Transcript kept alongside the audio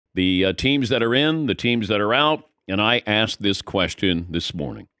The teams that are in, the teams that are out, and I asked this question this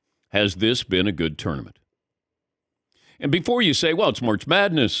morning. Has this been a good tournament? And before you say, well, it's March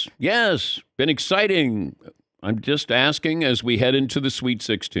Madness. Yes, been exciting. I'm just asking as we head into the Sweet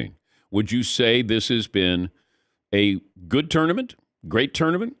 16. Would you say this has been a good tournament, great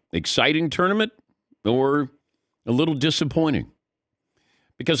tournament, exciting tournament, or a little disappointing?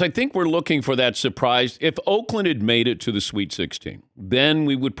 Because I think we're looking for that surprise. If Oakland had made it to the Sweet 16, then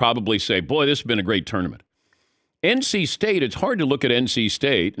we would probably say, boy, this has been a great tournament. NC State, it's hard to look at NC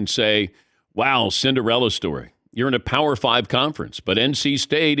State and say, wow, Cinderella story. You're in a Power 5 conference, but NC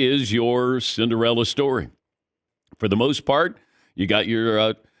State is your Cinderella story. For the most part, you got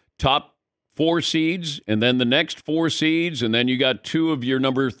your top 4 seeds, and then the next 4 seeds, and then you got 2 of your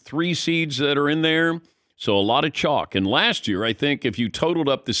number 3 seeds that are in there. So a lot of chalk. And last year, I think if you totaled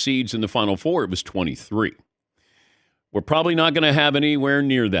up the seeds in the Final Four, it was 23. We're probably not going to have anywhere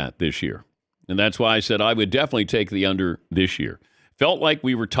near that this year. And that's why I said I would definitely take the under this year. Felt like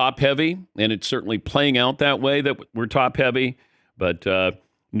we were top-heavy, and it's certainly playing out that way that we're top-heavy. But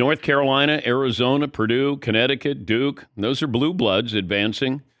North Carolina, Arizona, Purdue, Connecticut, Duke, those are blue bloods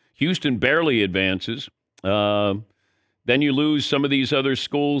advancing. Houston barely advances. Then you lose some of these other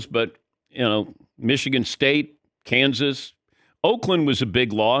schools, but, Michigan State, Kansas. Oakland was a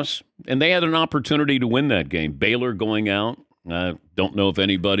big loss, and they had an opportunity to win that game. Baylor going out. I don't know if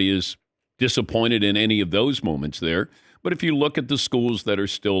anybody is disappointed in any of those moments there. But if you look at the schools that are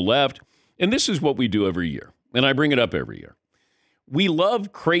still left, and this is what we do every year, and I bring it up every year. We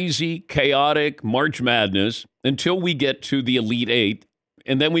love crazy, chaotic March Madness until we get to the Elite Eight,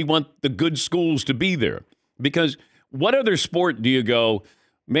 and then we want the good schools to be there. Because what other sport do you go,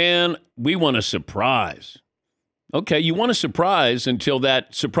 man, we want a surprise? Okay, you want a surprise until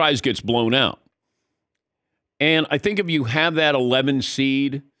that surprise gets blown out. And I think if you have that 11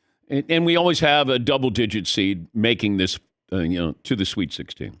 seed, and we always have a double-digit seed making this, to the Sweet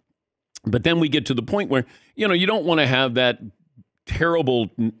 16. But then we get to the point where, you don't want to have that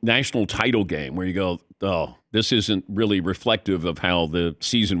terrible national title game where you go, oh, this isn't really reflective of how the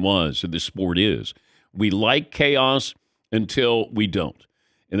season was or the sport is. We like chaos until we don't.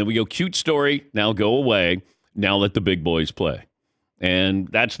 And then we go, cute story, now go away, now let the big boys play. And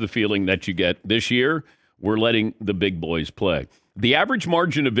that's the feeling that you get this year. We're letting the big boys play. The average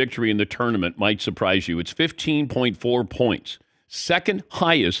margin of victory in the tournament might surprise you. It's 15.4 points, second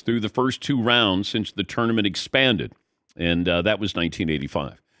highest through the first 2 rounds since the tournament expanded, and that was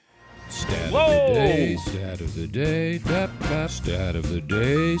 1985. Stat of the day, stat of the day, stat of the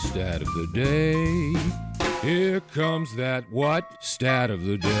day, stat of the day. Here comes that what? Stat of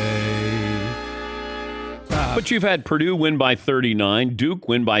the day. But you've had Purdue win by 39, Duke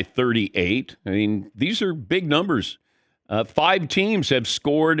win by 38. I mean, these are big numbers. 5 teams have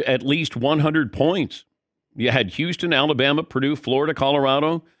scored at least 100 points. You had Houston, Alabama, Purdue, Florida,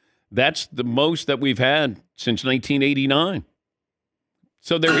 Colorado. That's the most that we've had since 1989.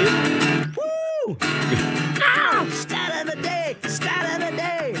 So there is... Woo! Ow! Stat of the day! Stat of the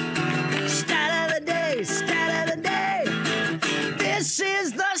day! Stat of the day! Stat of the day! This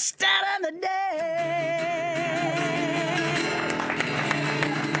is the stat of the day!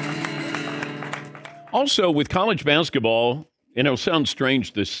 Also, with college basketball, it sounds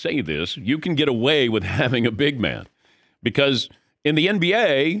strange to say this, you can get away with having a big man. Because in the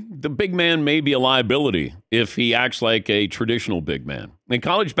NBA, the big man may be a liability if he acts like a traditional big man. In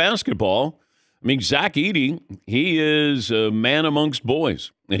college basketball, Zach Edey, he is a man amongst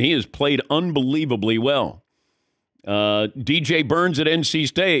boys, and he has played unbelievably well. DJ Burns at NC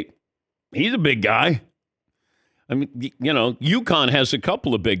State, he's a big guy. UConn has a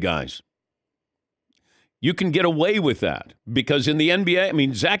couple of big guys. You can get away with that because in the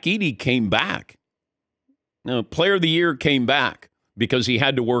NBA, Zach Edey came back. Player of the Year came back because he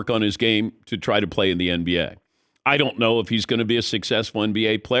had to work on his game to try to play in the NBA. I don't know if he's going to be a successful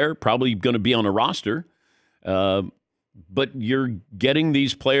NBA player, probably going to be on a roster. But you're getting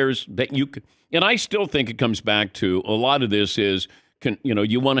these players that you can, and I still think it comes back to a lot of this is,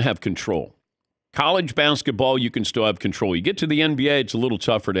 you want to have control. College basketball, you can still have control. You get to the NBA, it's a little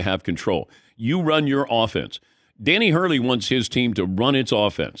tougher to have control. You run your offense. Danny Hurley wants his team to run its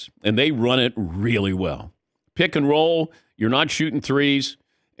offense, and they run it really well. Pick and roll, you're not shooting threes,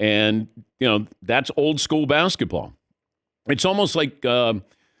 and, that's old school basketball. It's almost like Jim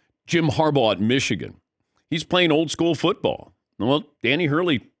Harbaugh at Michigan. He's playing old school football. Well, Danny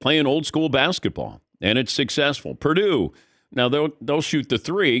Hurley playing old school basketball, and it's successful. Purdue, now they'll shoot the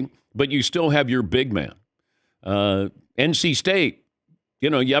three, but you still have your big man. NC State,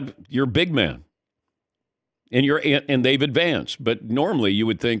 you have your big man. and they've advanced. But normally you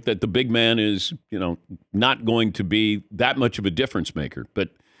would think that the big man is, not going to be that much of a difference maker. But,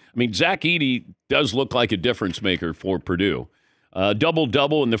 I mean, Zach Edey does look like a difference maker for Purdue.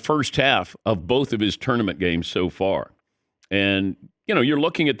 Double-double in the first half of both of his tournament games so far. And, you're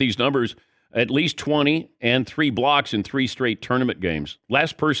looking at these numbers, at least 20 and 3 blocks in 3 straight tournament games.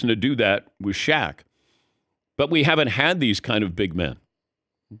 Last person to do that was Shaq. But we haven't had these kind of big men.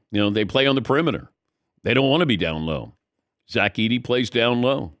 They play on the perimeter. They don't want to be down low. Zach Edey plays down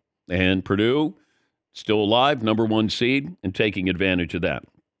low. And Purdue, still alive, number 1 seed, and taking advantage of that.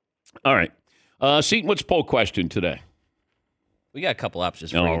 All right. Seton, what's poll question today? We got a couple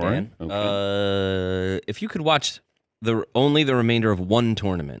options for you, Dan. Right. Okay. If you could watch only the remainder of one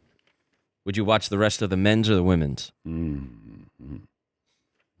tournament, would you watch the rest of the men's or the women's?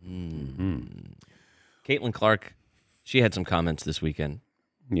 Caitlin Clark, she had some comments this weekend.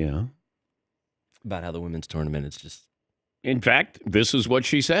 Yeah. About how the women's tournament is just... In fact, this is what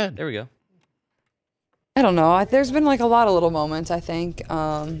she said. There we go. I don't know. There's been like a lot of little moments, I think.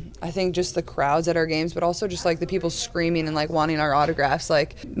 I think just the crowds at our games, but also just like the people screaming and like wanting our autographs.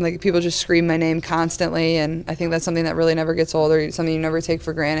 Like people just scream my name constantly, and I think that's something that really never gets old or something you never take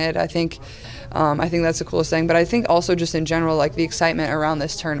for granted. I think that's the coolest thing. But I think also just in general, like the excitement around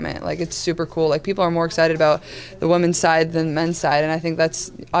this tournament, like it's super cool. Like people are more excited about the women's side than the men's side, and I think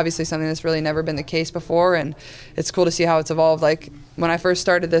that's obviously something that's really never been the case before, and it's cool to see how it's evolved. Like when I first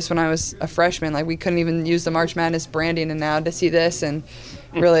started this when I was a freshman, like we couldn't even use the March Madness branding, and now to see this, and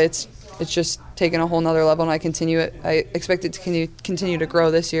really it's just taken a whole nother level, and I expect it to continue to grow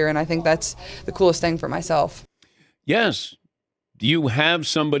this year, and I think that's the coolest thing for myself. Yes. You have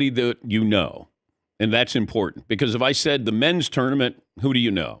somebody that you know, and that's important, because if I said the men's tournament, who do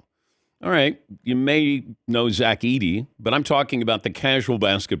you know? All right, you may know Zach Edey, but I'm talking about the casual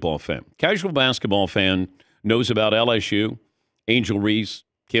basketball fan. Casual basketball fan knows about LSU, Angel Reese,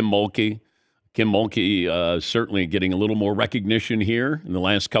 Kim Mulkey. Kim Mulkey certainly getting a little more recognition here in the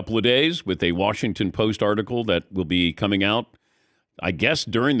last couple of days with a Washington Post article that will be coming out, I guess,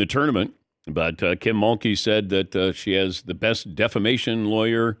 during the tournament. But Kim Mulkey said that she has the best defamation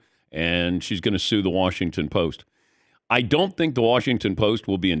lawyer, and she's going to sue the Washington Post. I don't think the Washington Post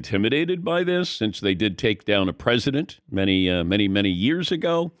will be intimidated by this, since they did take down a president many years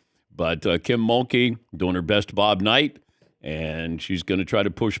ago. But Kim Mulkey doing her best Bob Knight, and she's going to try to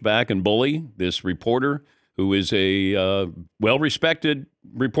push back and bully this reporter who is a well-respected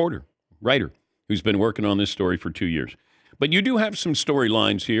writer, who's been working on this story for 2 years. But you do have some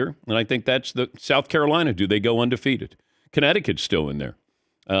storylines here, and I think that's the South Carolina. Do they go undefeated? Connecticut's still in there.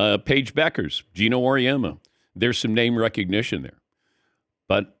 Paige Beckers, Gino Auriemma. There's some name recognition there.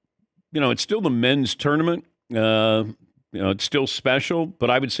 But, it's still the men's tournament. It's still special,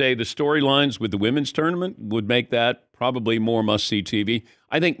 but I would say the storylines with the women's tournament would make that probably more must-see TV.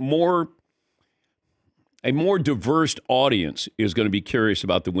 I think a more diverse audience is going to be curious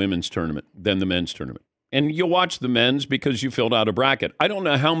about the women's tournament than the men's tournament. And you'll watch the men's because you filled out a bracket. I don't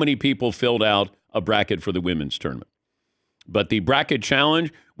know how many people filled out a bracket for the women's tournament. But the bracket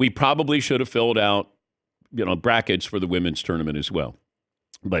challenge, we probably should have filled out, brackets for the women's tournament as well.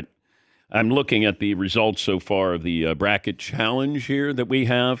 But I'm looking at the results so far of the bracket challenge here that we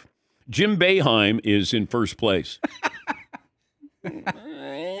have. Jim Boeheim is in first place. He's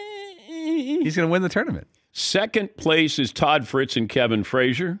going to win the tournament. Second place is Todd Fritz and Kevin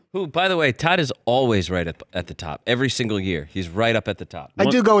Frazier. Who, by the way, Todd is always right at the top. Every single year, he's right up at the top. I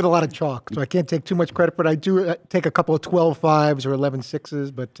do go with a lot of chalk, so I can't take too much credit, but I do take a couple of 12-5s or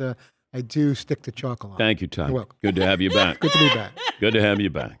 11-6s, but I do stick to chalk a lot. Thank you, Todd. You're welcome. Good to have you back. Good to be back. Good to have you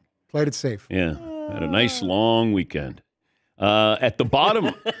back. Played it safe. Yeah, had a nice long weekend. At the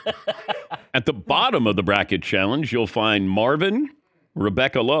bottom of the bracket challenge, you'll find Marvin,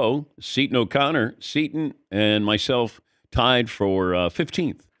 Rebecca Lowe, Seton O'Connor, Seton, and myself tied for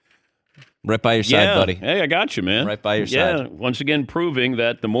 15th. Right by your side, buddy. Hey, I got you, man. Right by your side. Yeah, once again proving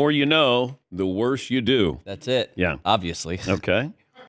that the more you know, the worse you do. That's it. Yeah. Obviously. Okay.